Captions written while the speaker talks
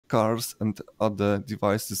cars and other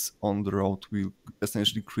devices on the road will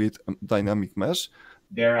essentially create a dynamic mesh.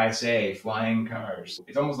 Dare I say, flying cars.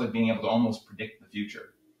 It's almost like being able to almost predict the future.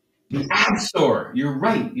 The App Store. You're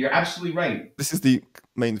right. You're absolutely right. This is the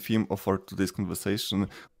main theme of our today's conversation.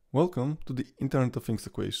 Welcome to the Internet of Things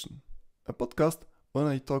equation, a podcast when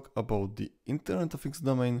I talk about the Internet of Things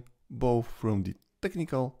domain both from the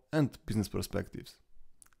technical and business perspectives.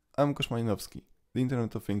 I'm Łukasz Malinowski, the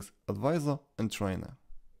Internet of Things advisor and trainer.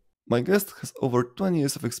 My guest has over 20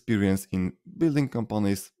 years of experience in building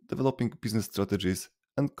companies, developing business strategies,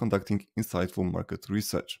 and conducting insightful market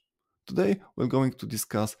research. Today, we're going to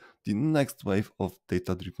discuss the next wave of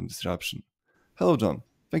data-driven disruption. Hello, John.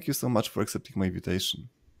 Thank you so much for accepting my invitation.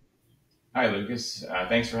 Hi, Lucas.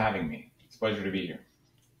 Thanks for having me. It's a pleasure to be here.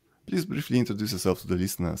 Please briefly introduce yourself to the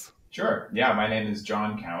listeners. Sure. Yeah, my name is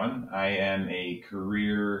John Cowan. I am a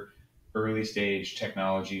career early stage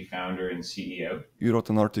technology founder and CEO. You wrote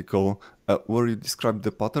an article where you described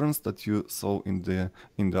the patterns that you saw in the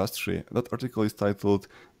industry. That article is titled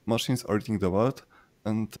 "Machines Are Eating the World,"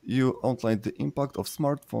 and you outlined the impact of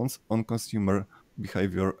smartphones on consumer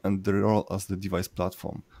behavior and their role as the device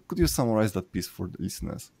platform. Could you summarize that piece for the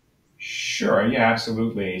listeners? Sure. Yeah,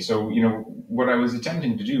 absolutely. So, what I was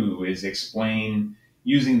attempting to do is explain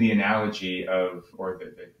using the analogy of, or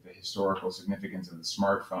the historical significance of the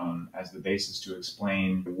smartphone as the basis to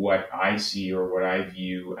explain what I see or what I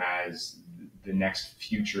view as the next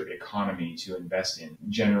future economy to invest in.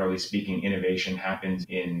 Generally speaking, innovation happens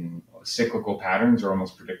in cyclical patterns or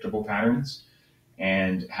almost predictable patterns.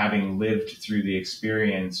 And having lived through the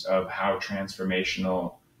experience of how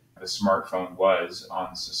transformational the smartphone was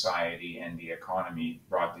on society and the economy,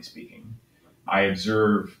 broadly speaking, I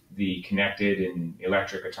observe the connected and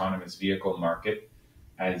electric autonomous vehicle market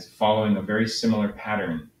as following a very similar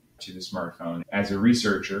pattern to the smartphone. As a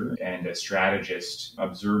researcher and a strategist,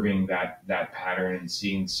 observing that pattern and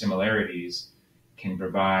seeing similarities can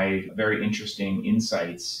provide very interesting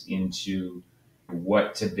insights into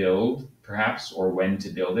what to build, perhaps, or when to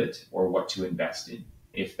build it, or what to invest in,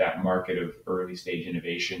 if that market of early stage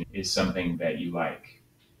innovation is something that you like.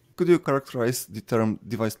 Could you characterize the term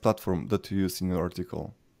device platform that you use in your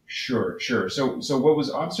article? Sure. So what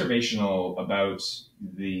was observational about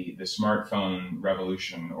the smartphone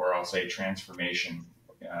revolution, or I'll say transformation,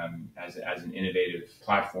 as an innovative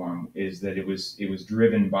platform, is that it was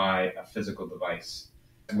driven by a physical device.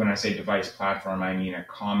 When I say device platform, I mean a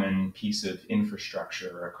common piece of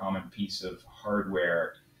infrastructure, a common piece of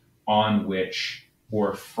hardware on which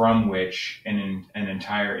or from which an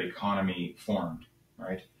entire economy formed,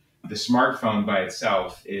 right? The smartphone by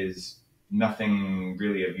itself is nothing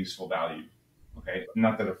really of useful value. Okay,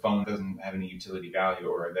 not that a phone doesn't have any utility value,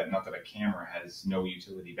 or that not that a camera has no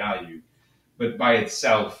utility value, but by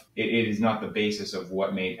itself, it is not the basis of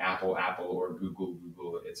what made Apple Apple or Google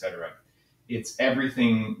Google, etc. It's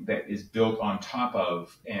everything that is built on top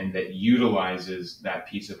of and that utilizes that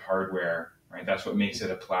piece of hardware. Right? That's what makes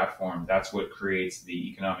it a platform. That's what creates the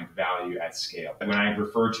economic value at scale. When I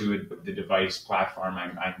refer to it, the device platform,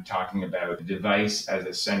 I'm talking about the device as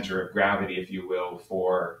a center of gravity, if you will,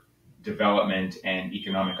 for development and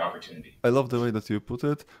economic opportunity. I love the way that you put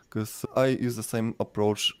it, because I use the same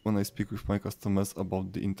approach when I speak with my customers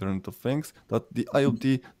about the Internet of Things, that the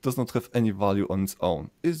IoT does not have any value on its own.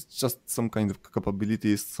 It's just some kind of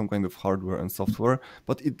capabilities, some kind of hardware and software,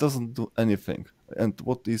 but it doesn't do anything. And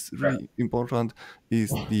what is really important is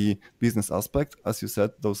the business aspect, as you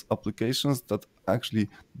said, those applications that actually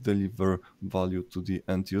deliver value to the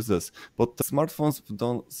end users. But the smartphones have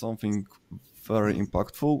done something very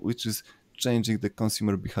impactful, which is changing the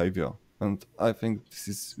consumer behavior. And I think this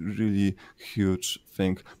is really huge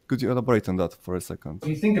thing. Could you elaborate on that for a second? If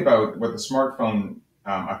you think about what the smartphone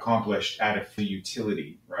accomplished at a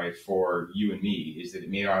utility, right, for you and me, is that it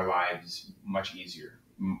made our lives much easier.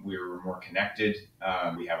 We were more connected.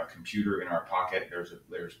 We have a computer in our pocket.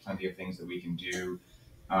 There's plenty of things that we can do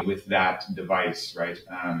with that device, right?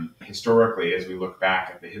 Historically, as we look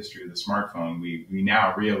back at the history of the smartphone, we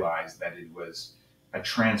now realize that it was a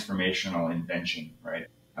transformational invention, right?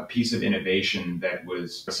 A piece of innovation that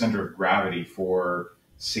was a center of gravity for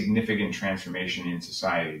significant transformation in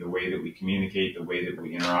society. The way that we communicate, the way that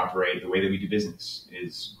we interoperate, the way that we do business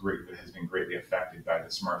has been greatly affected by the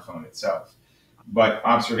smartphone itself. But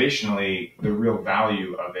observationally, the real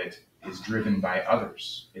value of it is driven by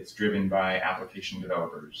others. It's driven by application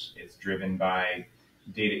developers. It's driven by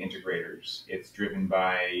data integrators. It's driven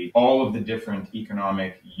by all of the different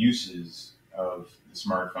economic uses of the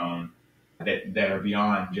smartphone that are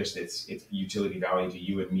beyond just its utility value to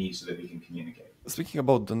you and me so that we can communicate. Speaking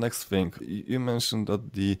about the next thing, you mentioned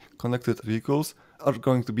that the connected vehicles are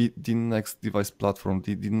going to be the next device platform,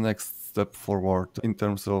 the next step forward in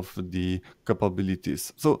terms of the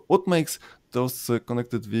capabilities. So what makes those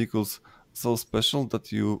connected vehicles so special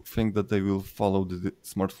that you think that they will follow the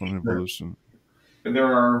smartphone Sure. revolution?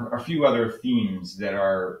 There are a few other themes that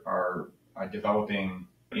are developing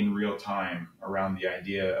in real time around the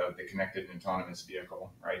idea of the connected and autonomous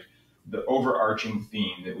vehicle, right? The overarching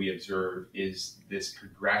theme that we observe is this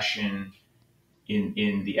progression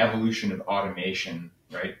in the evolution of automation,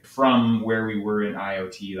 right? From where we were in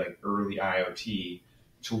IoT, like early IoT,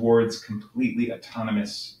 towards completely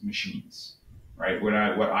autonomous machines, right? What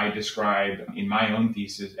I describe in my own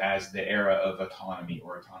thesis as the era of autonomy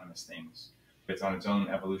or autonomous things. It's on its own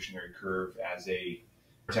evolutionary curve as a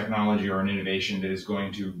technology or an innovation that is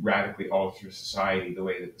going to radically alter society the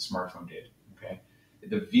way that the smartphone did. Okay,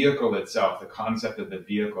 the vehicle itself, the concept of the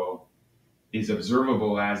vehicle, is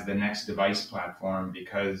observable as the next device platform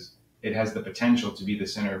because it has the potential to be the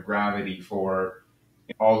center of gravity for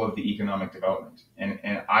all of the economic development. And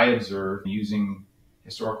I observe, using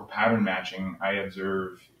historical pattern matching, I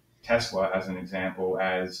observe Tesla as an example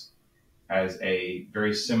as a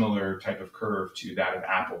very similar type of curve to that of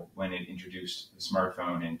Apple when it introduced the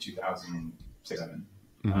smartphone in 2007.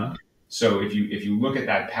 Mm-hmm. So if you look at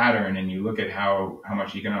that pattern and you look at how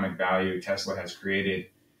much economic value Tesla has created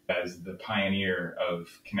as the pioneer of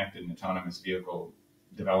connected and autonomous vehicle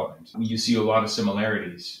development, you see a lot of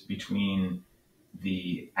similarities between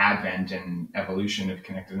the advent and evolution of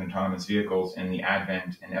connected and autonomous vehicles and the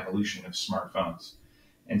advent and evolution of smartphones.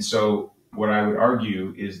 And so what I would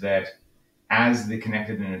argue is that as the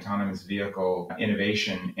connected and autonomous vehicle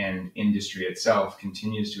innovation and industry itself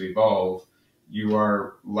continues to evolve, you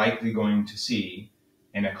are likely going to see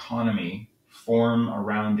an economy form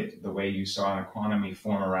around it the way you saw an economy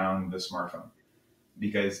form around the smartphone.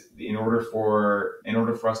 Because in order for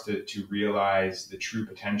us to realize the true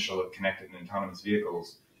potential of connected and autonomous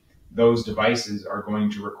vehicles, those devices are going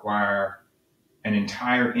to require an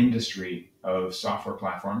entire industry of software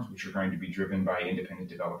platforms, which are going to be driven by independent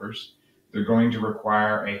developers. They're going to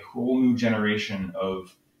require a whole new generation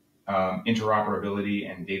of interoperability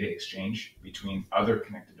and data exchange between other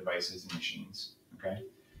connected devices and machines. Okay,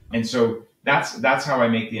 and so that's how I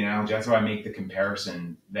make the analogy. That's how I make the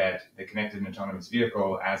comparison that the connected and autonomous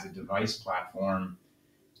vehicle as a device platform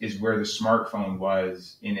is where the smartphone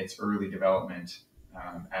was in its early development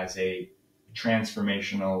as a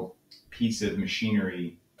transformational piece of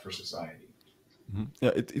machinery for society. Mhm.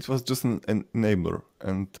 Yeah, it was just an enabler.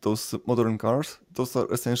 And those modern cars, those are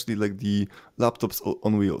essentially like the laptops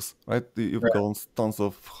on wheels, right? You've Right. got tons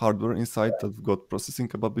of hardware inside that've got processing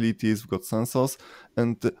capabilities, we've got sensors.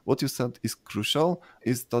 And what you said is crucial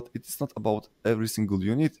is that it's not about every single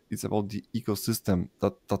unit, it's about the ecosystem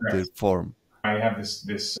that they Right. form. I have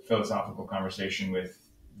this philosophical conversation with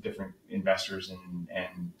different investors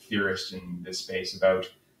and theorists in this space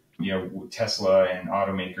about Tesla and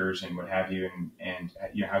automakers and what have you, and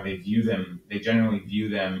how they view them. They generally view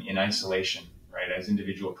them in isolation, right, as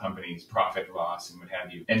individual companies, profit loss and what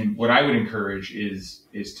have you. And what I would encourage is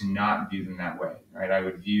to not view them that way, right? I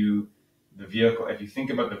would view the vehicle, if you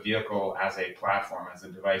think about the vehicle as a platform, as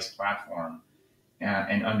a device platform,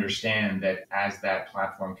 and understand that as that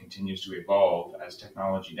platform continues to evolve, as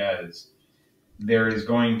technology does, there is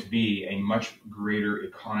going to be a much greater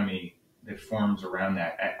economy that forms around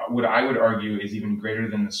that. What I would argue is even greater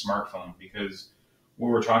than the smartphone, because what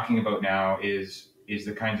we're talking about now is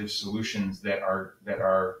the kinds of solutions that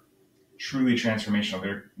are truly transformational.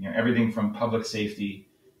 They're everything from public safety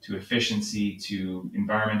to efficiency to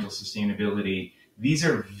environmental sustainability. These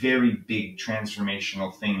are very big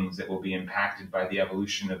transformational things that will be impacted by the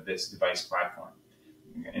evolution of this device platform.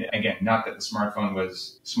 And again, not that the smartphone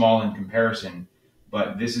was small in comparison,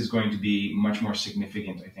 but this is going to be much more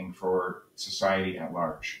significant, I think, for society at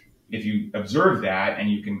large. If you observe that, and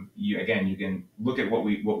you can look at what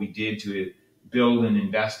we did to build and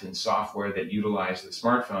invest in software that utilize the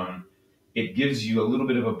smartphone, it gives you a little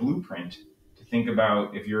bit of a blueprint to think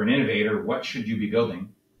about. If you're an innovator, what should you be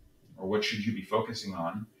building, or what should you be focusing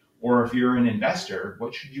on? Or if you're an investor,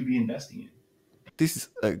 what should you be investing in? This is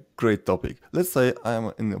a great topic. Let's say I'm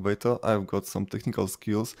an innovator, I've got some technical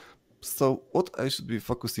skills. So what I should be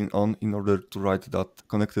focusing on in order to ride that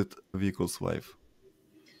connected vehicles wave?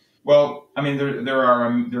 Well, I mean, there are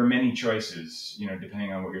many choices,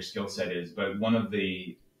 depending on what your skill set is. But one of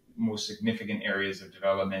the most significant areas of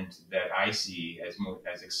development that I see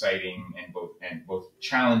as exciting and both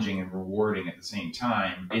challenging and rewarding at the same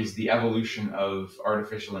time is the evolution of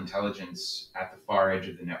artificial intelligence at the far edge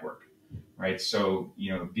of the network. right? So,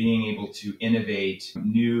 being able to innovate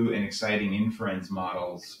new and exciting inference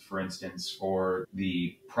models, for instance, for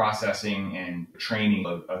the processing and training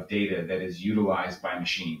of data that is utilized by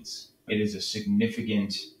machines. It is a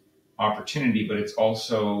significant opportunity, but it's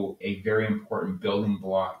also a very important building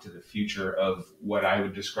block to the future of what I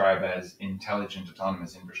would describe as intelligent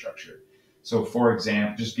autonomous infrastructure. So, for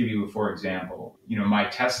example, just give you a for example, my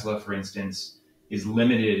Tesla, for instance, is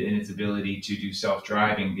limited in its ability to do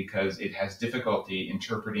self-driving because it has difficulty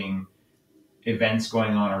interpreting events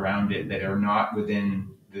going on around it that are not within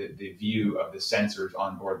the view of the sensors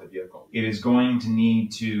on board the vehicle. It is going to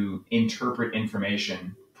need to interpret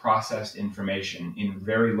information, processed information in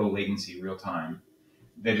very low latency real time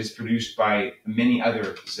that is produced by many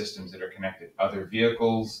other systems that are connected, other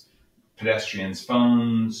vehicles, pedestrians'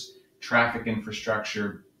 phones, traffic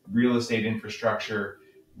infrastructure, real estate infrastructure,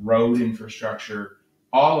 road infrastructure.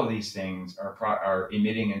 All of these things are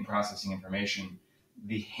emitting and processing information.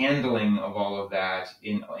 The handling of all of that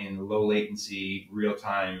in low latency, real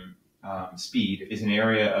time speed is an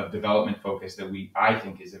area of development focus that I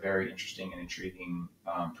think is a very interesting and intriguing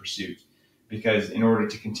pursuit. Because in order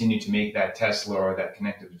to continue to make that Tesla or that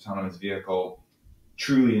connected autonomous vehicle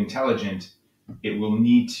truly intelligent, it will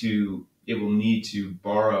need to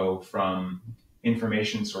borrow from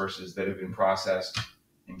information sources that have been processed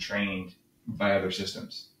and trained by other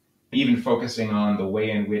systems. Even focusing on the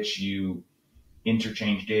way in which you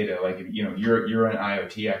interchange data, like you're an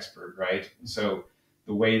IoT expert, right? So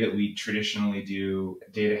the way that we traditionally do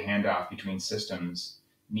data handoff between systems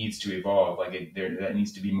needs to evolve. That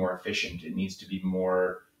needs to be more efficient. There needs to be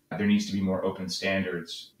more open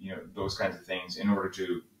standards, those kinds of things in order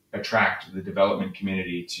to attract the development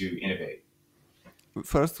community to innovate.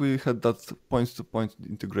 First, we had that point-to-point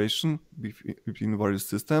integration between various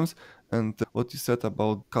systems, and what you said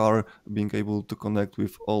about car being able to connect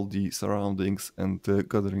with all the surroundings and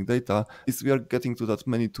gathering data is we are getting to that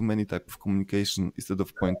many-to-many type of communication instead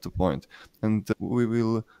of point-to-point. And we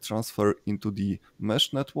will transfer into the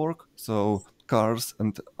mesh network, so cars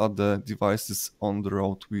and other devices on the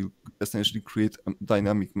road will essentially create a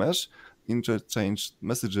dynamic mesh, interchange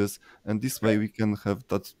messages, and this way we can have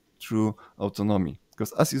that true autonomy.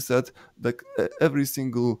 Because as you said, every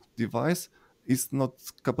single device is not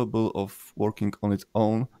capable of working on its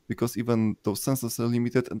own, because even those sensors are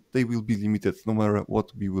limited and they will be limited no matter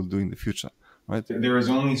what we will do in the future, right? There is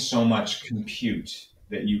only so much compute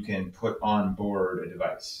that you can put on board a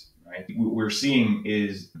device, right? What we're seeing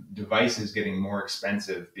is devices getting more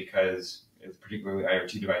expensive because, particularly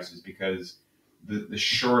IoT devices, because the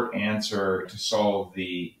short answer to solve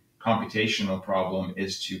the computational problem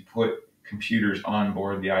is to put computers on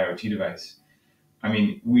board the IoT device. I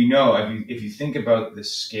mean, we know if you think about the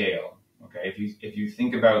scale, okay, if you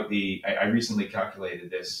think about I recently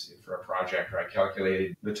calculated this for a project where I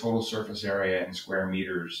calculated the total surface area in square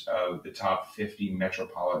meters of the top 50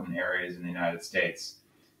 metropolitan areas in the United States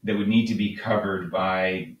that would need to be covered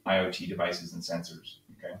by IoT devices and sensors,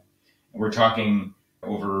 okay? And we're talking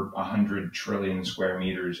over 100 trillion square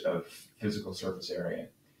meters of physical surface area.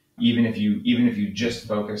 Even if you just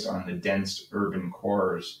focus on the dense urban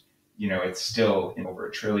cores, it's still over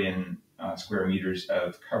 1 trillion square meters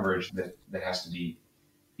of coverage that has to be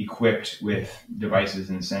equipped with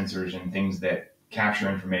devices and sensors and things that capture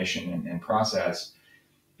information and process.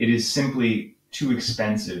 It is simply too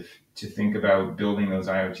expensive to think about building those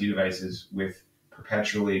IoT devices with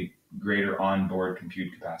perpetually greater onboard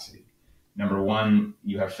compute capacity. Number one,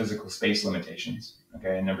 you have physical space limitations,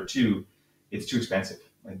 okay? And number two, it's too expensive.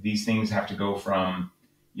 Like, these things have to go from,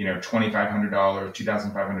 $2,500,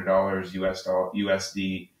 $2,500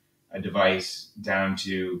 USD a device down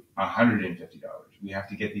to $150. We have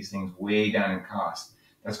to get these things way down in cost.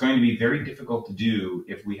 That's going to be very difficult to do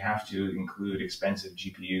if we have to include expensive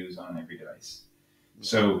GPUs on every device.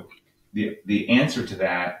 So the answer to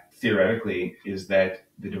that, theoretically, is that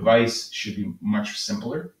the device should be much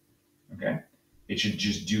simpler, okay? It should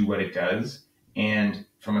just do what it does. And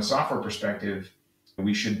from a software perspective,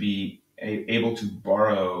 we should be able to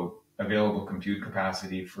borrow available compute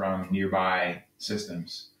capacity from nearby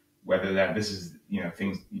systems, whether this is,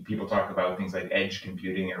 things people talk about, things like edge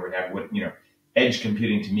computing or whatever. Edge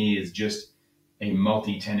computing to me is just a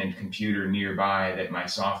multi-tenant computer nearby that my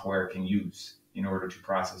software can use in order to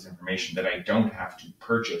process information that I don't have to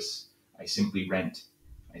purchase. I simply rent.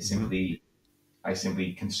 I simply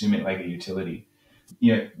consume it like a utility.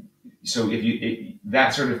 So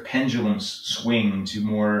that sort of pendulum swing to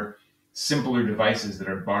more simpler devices that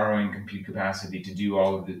are borrowing compute capacity to do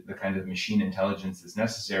all of the kind of machine intelligence that's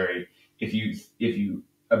necessary, if you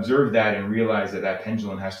observe that and realize that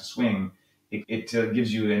pendulum has to swing, it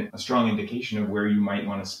gives you a strong indication of where you might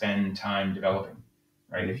want to spend time developing,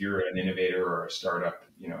 right? If you're an innovator or a startup,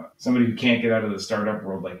 somebody who can't get out of the startup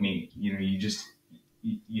world like me,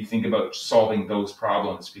 you think about solving those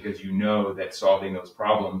problems because you know that solving those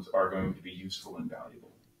problems are going to be useful and valuable.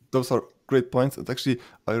 Those are great points. And actually,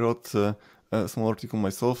 I wrote a small article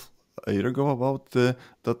myself a year ago about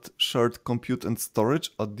that shared compute and storage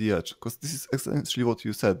at the edge, because this is essentially what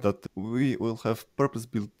you said, that we will have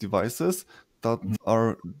purpose-built devices that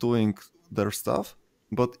are doing their stuff,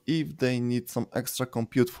 but if they need some extra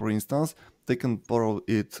compute, for instance, they can borrow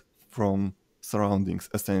it from surroundings,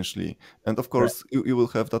 essentially. And of course, you will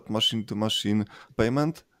have that machine-to-machine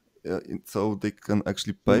payment, so they can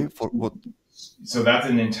actually pay for what. So that's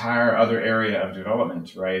an entire other area of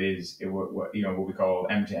development, right? What we call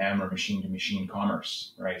M2M or machine to machine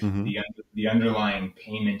commerce, right? The underlying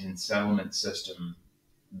payment and settlement system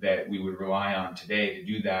that we would rely on today to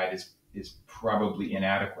do that is probably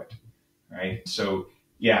inadequate, right? So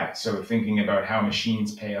thinking about how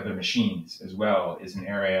machines pay other machines as well is an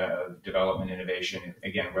area of development innovation.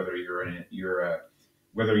 Again, whether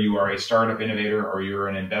whether you are a startup innovator or you're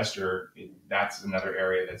an investor, that's another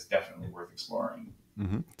area that's definitely worth exploring.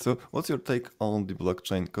 So what's your take on the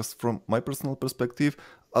blockchain? Because from my personal perspective,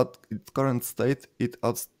 at its current state, it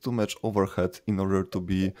adds too much overhead in order to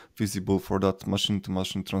be feasible for that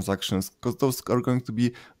machine-to-machine transactions, because those are going to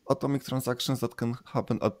be atomic transactions that can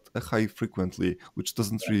happen at a high frequently, which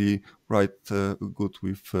doesn't really write good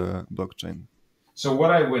with blockchain. So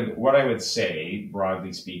what I would say,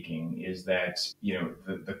 broadly speaking, is that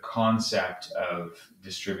the concept of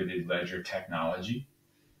distributed ledger technology,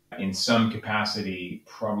 in some capacity,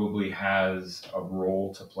 probably has a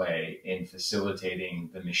role to play in facilitating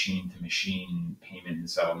the machine-to-machine payment and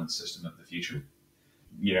settlement system of the future.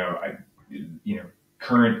 I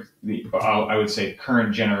would say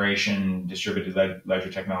current generation distributed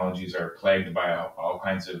ledger technologies are plagued by all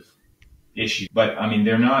kinds of issues, but I mean,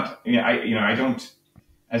 they're not. I don't.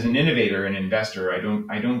 As an innovator and investor, I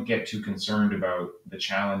don't get too concerned about the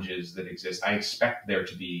challenges that exist. I expect there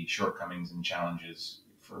to be shortcomings and challenges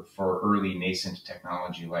for early nascent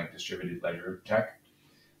technology like distributed ledger tech.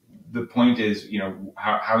 The point is,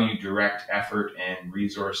 how you direct effort and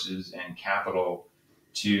resources and capital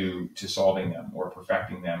to solving them or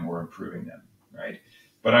perfecting them or improving them, right?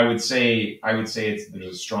 But I would say there's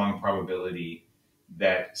a strong probability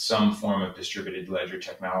that some form of distributed ledger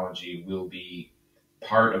technology will be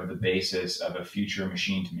part of the basis of a future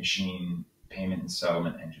machine-to-machine payment and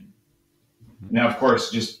settlement engine. Now, of course,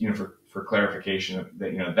 just for clarification,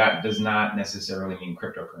 that does not necessarily mean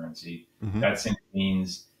cryptocurrency. That simply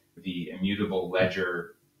means the immutable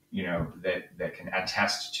ledger, that can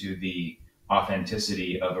attest to the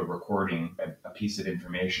authenticity of a recording, a piece of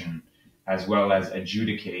information, as well as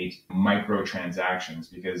adjudicate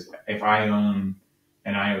microtransactions. Because if I own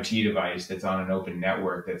an IoT device that's on an open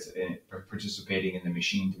network that's participating in the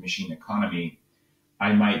machine-to-machine economy,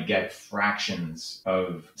 I might get fractions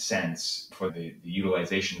of cents for the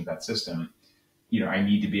utilization of that system. I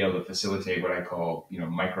need to be able to facilitate what I call,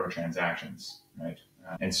 microtransactions, right?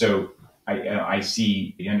 And so I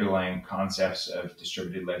see the underlying concepts of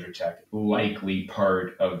distributed ledger tech likely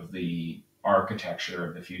part of the architecture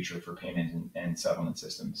of the future for payment and settlement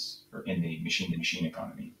systems in the machine-to-machine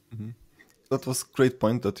economy. That was a great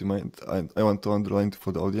point that you made. I want to underline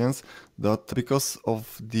for the audience that because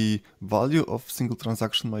of the value of single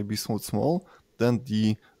transaction might be so small, then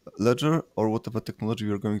the ledger or whatever technology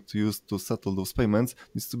you're going to use to settle those payments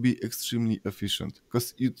needs to be extremely efficient,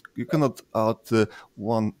 because you cannot add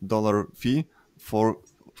 $1 fee for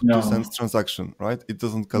 2 cents transaction, right? It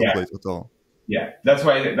doesn't calculate at all. Yeah, that's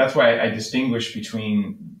why I distinguish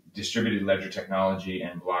between distributed ledger technology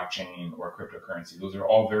and blockchain or cryptocurrency. Those are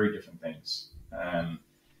all very different things. And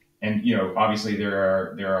obviously there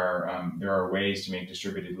are ways to make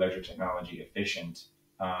distributed ledger technology efficient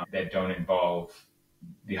that don't involve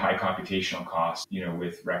the high computational cost,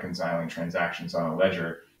 with reconciling transactions on a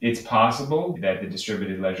ledger. It's possible that the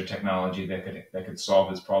distributed ledger technology that could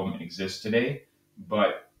solve this problem exists today,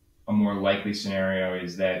 but a more likely scenario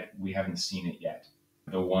is that we haven't seen it yet.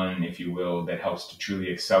 The one, if you will, that helps to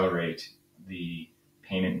truly accelerate the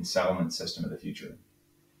payment and settlement system of the future.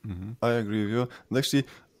 I agree with you. And actually,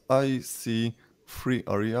 I see 3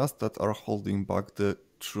 areas that are holding back the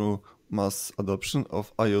true mass adoption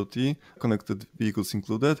of IoT, connected vehicles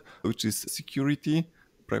included, which is security,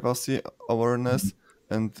 privacy awareness,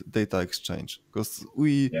 and data exchange. Because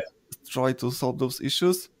we try to solve those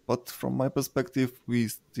issues, but from my perspective, we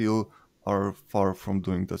still are far from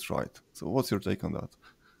doing that right. So what's your take on that?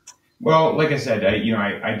 Well, like I said,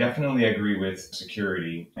 I definitely agree with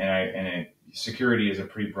security, security is a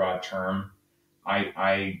pretty broad term.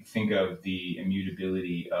 I think of the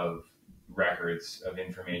immutability of records of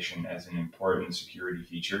information as an important security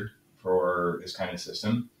feature for this kind of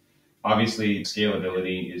system. Obviously,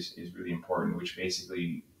 scalability is really important, which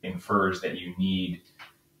basically infers that you need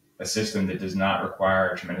a system that does not require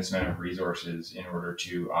a tremendous amount of resources in order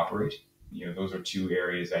to operate. Those are two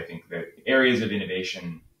areas I think that areas of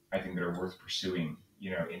innovation I think that are worth pursuing,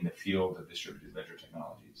 in the field of distributed ledger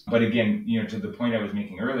technologies. But again, to the point I was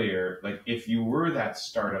making earlier, like if you were that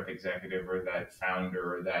startup executive or that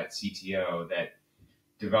founder or that CTO that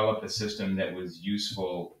developed a system that was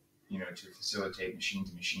useful, to facilitate machine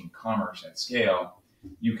to machine commerce at scale,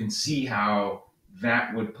 you can see how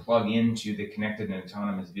that would plug into the connected and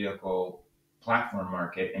autonomous vehicle platform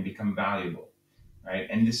market and become valuable, right?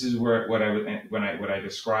 And this is where what I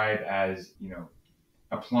describe as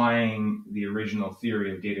applying the original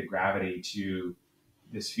theory of data gravity to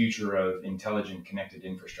this future of intelligent connected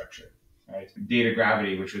infrastructure. Right? Data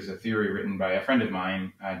gravity, which was a theory written by a friend of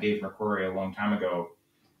mine, Dave McCrory, a long time ago,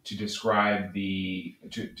 to describe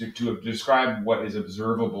to describe what is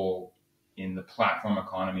observable in the platform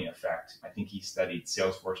economy effect. I think he studied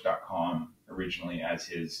Salesforce.com originally as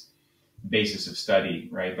his basis of study,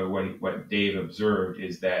 right? But what Dave observed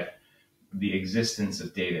is that the existence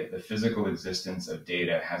of data, the physical existence of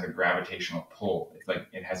data, has a gravitational pull. It's like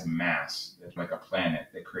it has a mass. It's like a planet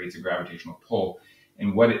that creates a gravitational pull,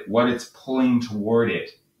 and what it's pulling toward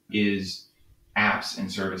it is apps and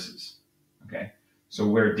services. Okay, so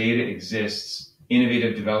where data exists,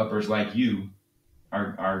 innovative developers like you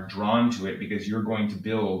are drawn to it because you're going to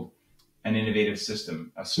build an innovative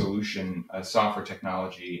system, a solution, a software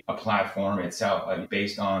technology, a platform itself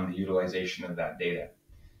based on the utilization of that data.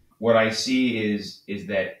 What I see is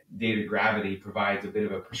that data gravity provides a bit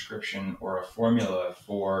of a prescription or a formula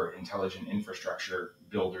for intelligent infrastructure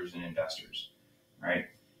builders and investors, right?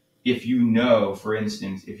 If for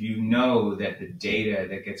instance, if you know that the data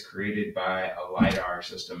that gets created by a LiDAR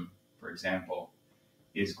system, for example,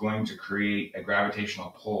 is going to create a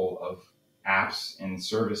gravitational pull of apps and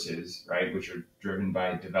services, right, which are driven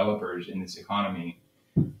by developers in this economy,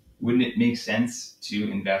 wouldn't it make sense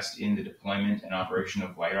to invest in the deployment and operation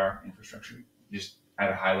of LiDAR infrastructure just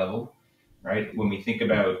at a high level, right? When we think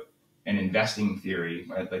about an investing theory,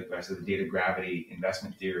 right, like I said, the data gravity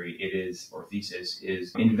investment theory, or thesis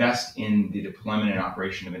is invest in the deployment and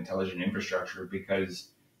operation of intelligent infrastructure because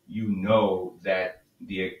you know that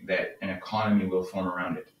that an economy will form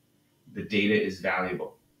around it. The data is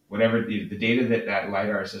valuable. Whatever the data that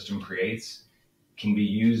LiDAR system creates can be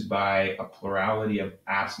used by a plurality of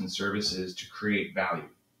apps and services to create value.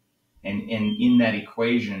 And in that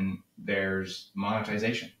equation, there's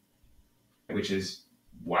monetization, which is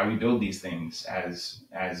why we build these things as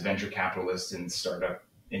venture capitalists and startup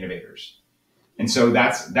innovators. And so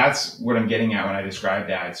that's what I'm getting at when I describe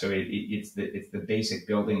that. So it's the basic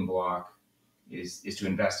building block is to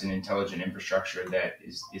invest in intelligent infrastructure that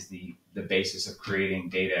is the basis of creating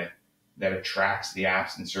data that attracts the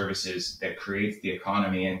apps and services that creates the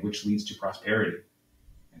economy and which leads to prosperity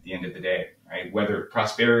at the end of the day, right? Whether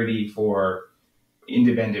prosperity for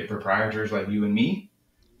independent proprietors like you and me,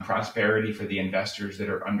 prosperity for the investors that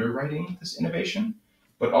are underwriting this innovation,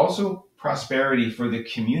 but also prosperity for the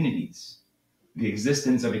communities. The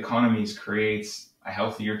existence of economies creates a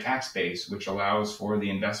healthier tax base, which allows for the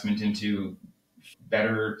investment into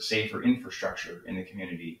better, safer infrastructure in the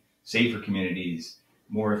community, safer communities,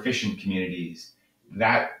 more efficient communities.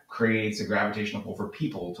 That creates a gravitational pull for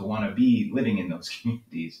people to want to be living in those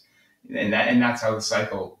communities, and that's how the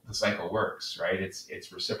cycle works, right?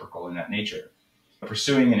 It's reciprocal in that nature.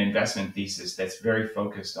 Pursuing an investment thesis that's very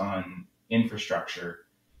focused on infrastructure,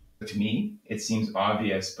 to me, it seems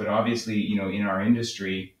obvious, but obviously, in our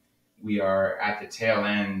industry, we are at the tail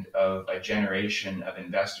end of a generation of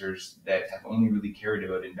investors that have only really cared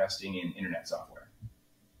about investing in internet software,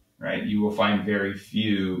 right? You will find very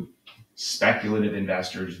few speculative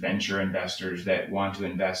investors, venture investors that want to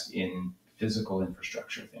invest in physical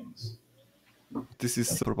infrastructure things. This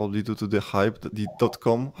is probably due to the hype, the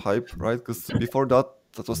 .com hype, right? Because before that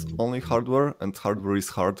was only hardware, and hardware is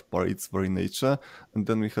hard by its very nature. And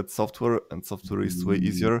then we had software, and software is way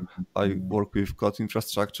easier. I work with cloud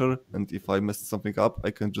infrastructure, and if I mess something up,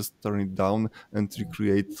 I can just turn it down and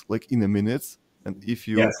recreate like in a minute. And if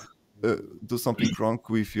you Yes. Do something wrong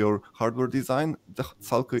with your hardware design, the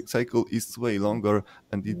cycle is way longer,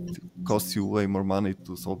 and it costs you way more money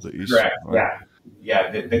to solve the issue. Correct. Right? Yeah.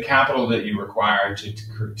 The capital that you require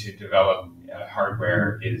to develop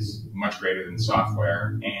hardware is much greater than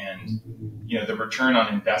software, and the return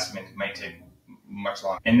on investment might take much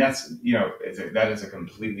longer. And that's, that is a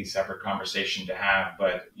completely separate conversation to have.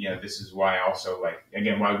 But, this is why also, like,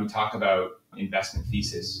 again, why we talk about investment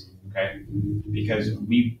thesis, okay? Because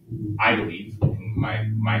I believe,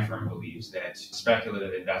 and my firm believes, that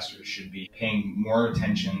speculative investors should be paying more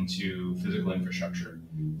attention to physical infrastructure.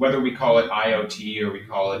 Whether we call it IoT or we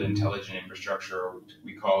call it intelligent infrastructure or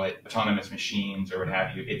we call it autonomous machines or what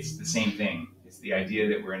have you, it's the same thing. It's the idea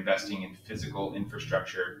that we're investing in physical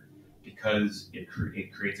infrastructure because it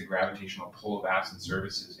creates a gravitational pull of apps and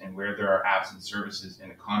services. And where there are apps and services,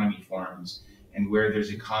 an economy forms. And where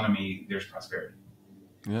there's economy, there's prosperity.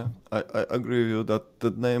 Yeah, I agree with you that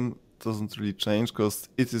the name doesn't really change because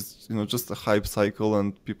it is, just a hype cycle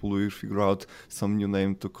and people will figure out some new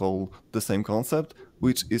name to call the same concept,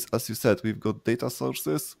 which is, as you said, we've got data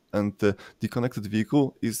sources and the connected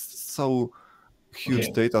vehicle is so huge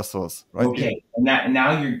Okay. data source, right? Okay, and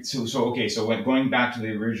now you're okay. So when going back to the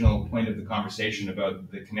original point of the conversation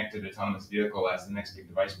about the connected autonomous vehicle as the next big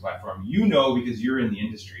device platform, because you're in the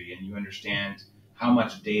industry and you understand how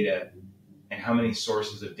much data and how many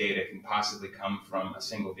sources of data can possibly come from a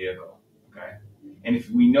single vehicle. Okay, and if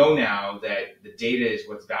we know now that the data is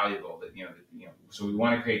what's valuable, so we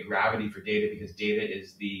want to create gravity for data because data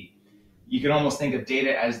is you can almost think of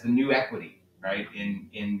data as the new equity, right?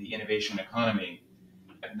 In the innovation economy.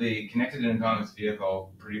 The connected and autonomous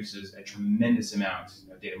vehicle produces a tremendous amount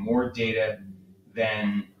of data, more data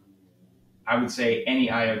than I would say any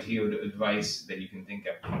IoT device that you can think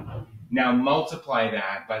of. Now multiply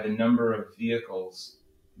that by the number of vehicles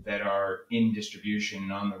that are in distribution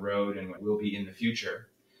and on the road and will be in the future.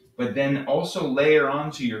 But then also layer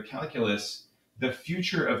onto your calculus the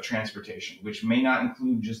future of transportation, which may not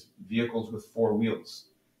include just vehicles with four wheels.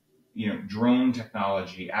 Drone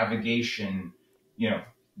technology, navigation,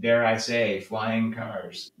 dare I say, flying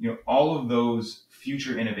cars. All of those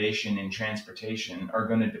future innovation in transportation are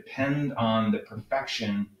going to depend on the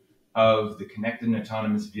perfection of the connected and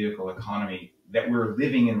autonomous vehicle economy that we're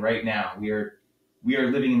living in right now. We are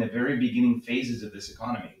living in the very beginning phases of this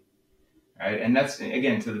economy, right? And that's,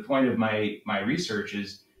 again, to the point of my research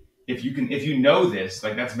is if you know this,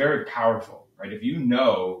 like, that's very powerful, right? If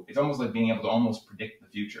it's almost like being able to almost predict the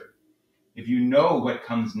future. If you know what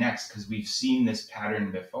comes next, because we've seen this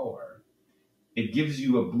pattern before, it gives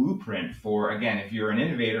you a blueprint for, again, if you're an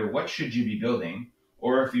innovator, what should you be building?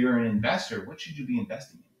 Or if you're an investor, what should you be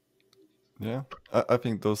investing in? Yeah, I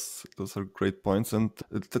think those are great points. And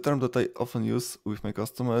the term that I often use with my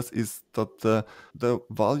customers is that the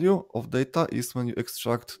value of data is when you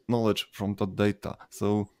extract knowledge from that data.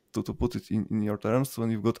 So to put it in your terms,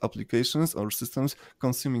 when you've got applications or systems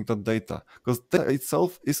consuming that data, because data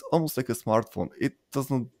itself is almost like a smartphone. It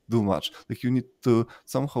doesn't do much. Like, you need to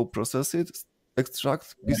somehow process it,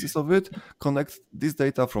 extract pieces of it, connect this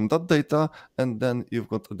data from that data, and then you've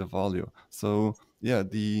got the value. So yeah,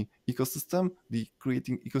 the ecosystem,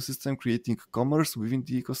 creating commerce within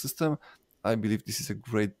the ecosystem, I believe this is a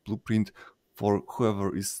great blueprint for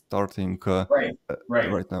whoever is starting Right,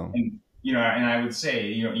 right. right now. And and I would say,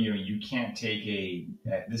 you can't take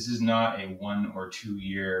this is not a 1 or 2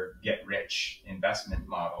 year get rich investment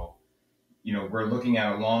model. We're looking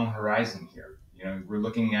at a long horizon here. We're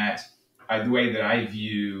looking at the way that I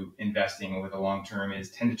view investing over the long term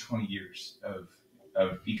is 10 to 20 years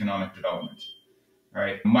of economic development,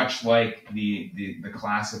 right? Much like the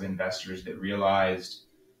class of investors that realized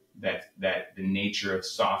that the nature of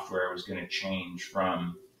software was going to change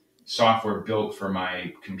from software built for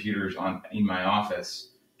my computers in my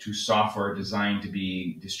office to software designed to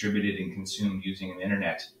be distributed and consumed using an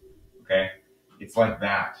internet. Okay, it's like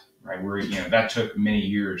that, right? Where that took many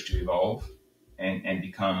years to evolve and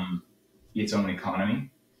become its own economy.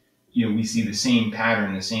 We see the same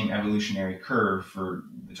pattern, the same evolutionary curve for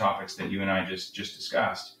the topics that you and I just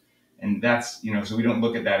discussed. And that's, so we don't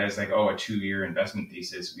look at that as like, a 2 year investment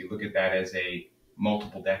thesis. We look at that as a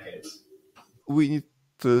multiple decades. We need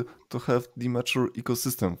to have the mature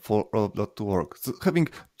ecosystem for all of that to work. So having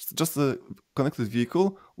just a connected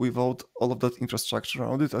vehicle without all of that infrastructure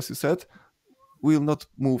around it, as you said, will not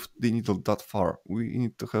move the needle that far. We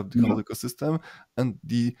need to have the whole No. ecosystem, and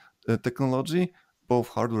the technology, both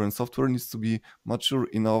hardware and software, needs to be mature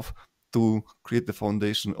enough to create the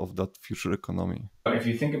foundation of that future economy. If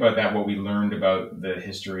you think about that, what we learned about the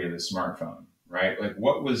history of the smartphone, right? Like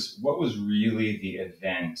what was really the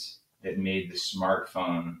event that made the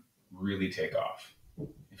smartphone really take off?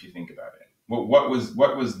 If you think about it,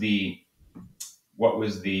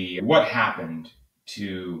 what happened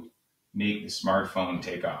to make the smartphone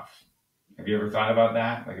take off? Have you ever thought about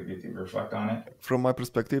that? Like, if you reflect on it? From my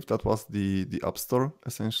perspective, that was the App Store, The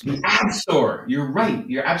essentially. App Store. You're right.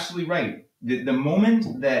 You're absolutely right. The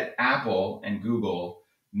moment that Apple and Google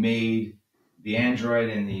made the Android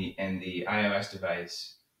and the iOS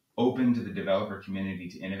device open to the developer community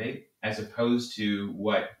to innovate, as opposed to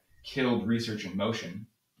what killed research in motion,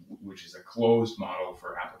 which is a closed model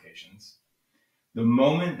for applications. The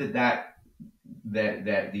moment that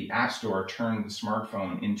the App Store turned the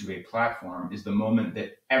smartphone into a platform is the moment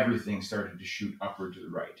that everything started to shoot upward to the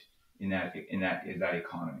right in that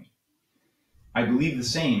economy. I believe the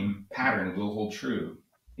same pattern will hold true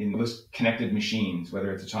in those connected machines,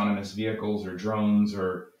 whether it's autonomous vehicles or drones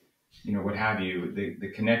or what have you. The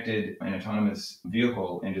connected and autonomous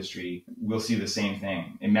vehicle industry will see the same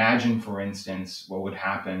thing. Imagine, for instance, what would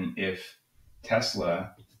happen if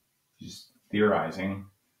Tesla, just theorizing,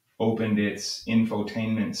 opened its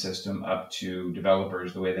infotainment system up to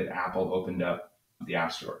developers the way that Apple opened up the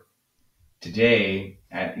App Store. Today,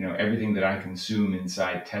 everything that I consume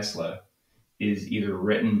inside Tesla is either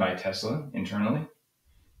written by Tesla internally,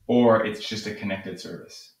 or it's just a connected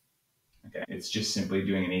service. Okay, it's just simply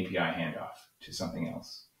doing an API handoff to something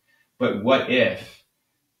else. But what if,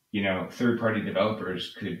 third-party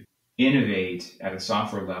developers could innovate at a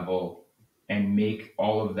software level and make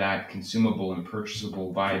all of that consumable and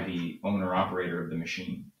purchasable by the owner operator of the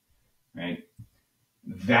machine, right?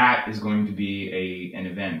 That is going to be an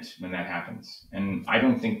event when that happens. And I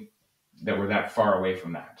don't think that we're that far away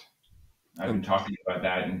from that. I've been And talking about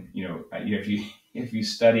that, and if you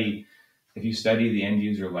study the end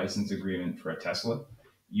user license agreement for a Tesla,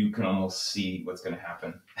 you can almost see what's going to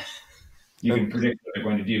happen. You and can predict what they're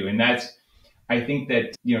going to do, and I think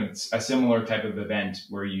that it's a similar type of event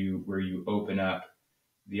where you open up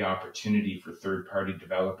the opportunity for third party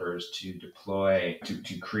developers to deploy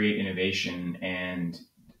to create innovation and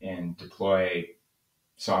deploy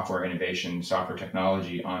software innovation, software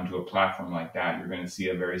technology onto a platform like that. You're going to see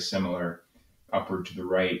a very similar upward to the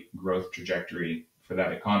right growth trajectory for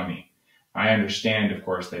that economy. I understand, of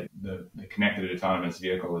course, that the connected autonomous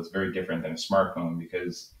vehicle is very different than a smartphone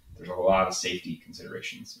because there's a lot of safety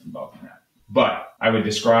considerations involved in that. But I would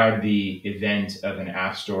describe the event of an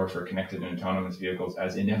app store for connected and autonomous vehicles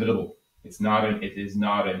as inevitable. It is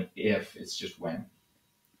not an if, it's just when.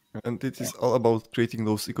 and it is all about creating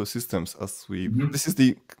those ecosystems as we Mm-hmm. this is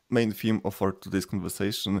the main theme of our today's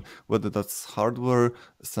conversation, whether that's hardware,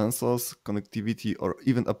 sensors, connectivity, or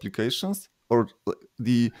even applications, or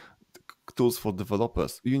the tools for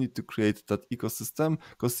developers. You need to create that ecosystem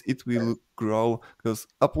because it will grow, because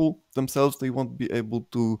Apple themselves, they won't be able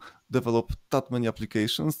to develop that many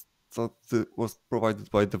applications that was provided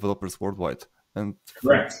by developers worldwide. And for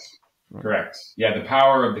Correct. right. Correct. Yeah, the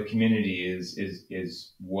power of the community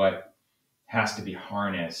is what has to be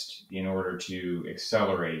harnessed in order to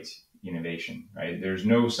accelerate innovation, right? There's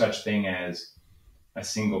no such thing as a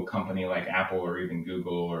single company like Apple or even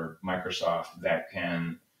Google or Microsoft that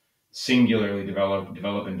can singularly develop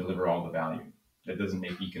and deliver all the value. That doesn't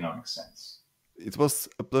make economic sense. It was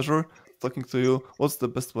a pleasure talking to you. What's the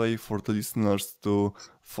best way for the listeners to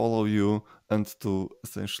follow you and to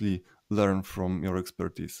essentially learn from your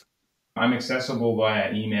expertise? I'm accessible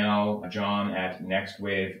via email,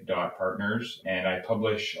 john@nextwave.partners, and I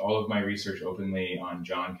publish all of my research openly on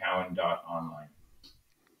johncowan.online.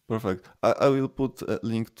 Perfect. I will put a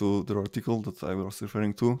link to the article that I was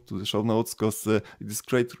referring to the show notes, because it is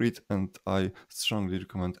great read, and I strongly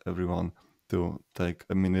recommend everyone to take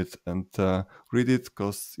a minute and read it,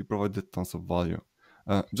 because it provided tons of value.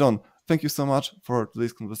 John, thank you so much for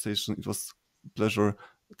today's conversation. It was a pleasure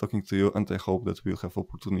talking to you, and I hope that we'll have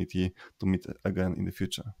opportunity to meet again in the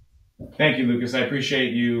future. Thank you, Lucas. I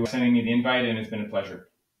appreciate you sending me the invite, and it's been a pleasure.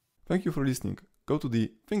 Thank you for listening. Go to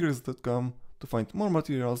thefingers.com to find more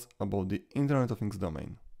materials about the Internet of Things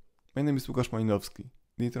domain. My name is Łukasz Malinowski,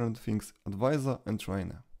 the Internet of Things advisor and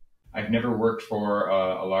trainer. I've never worked for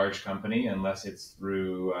a large company unless it's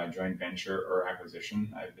through a joint venture or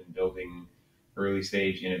acquisition. I've been building early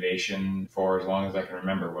stage innovation for as long as I can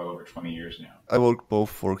remember, well over 20 years now. I work both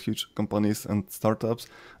for huge companies and startups,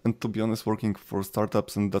 and to be honest, working for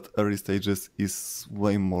startups in that early stages is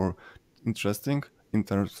way more interesting in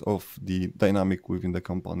terms of the dynamic within the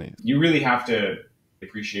company. You really have to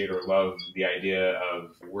appreciate or love the idea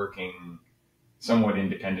of working somewhat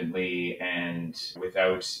independently and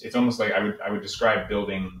without, it's almost like I would describe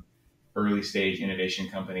building early stage innovation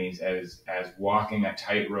companies as walking a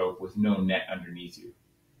tightrope with no net underneath you.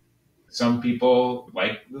 Some people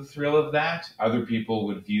like the thrill of that. Other people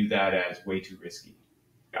would view that as way too risky.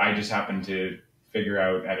 I just happened to figure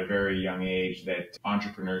out at a very young age that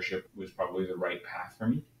entrepreneurship was probably the right path for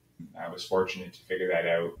me. I was fortunate to figure that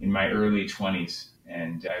out in my early 20s,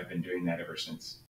 and I've been doing that ever since.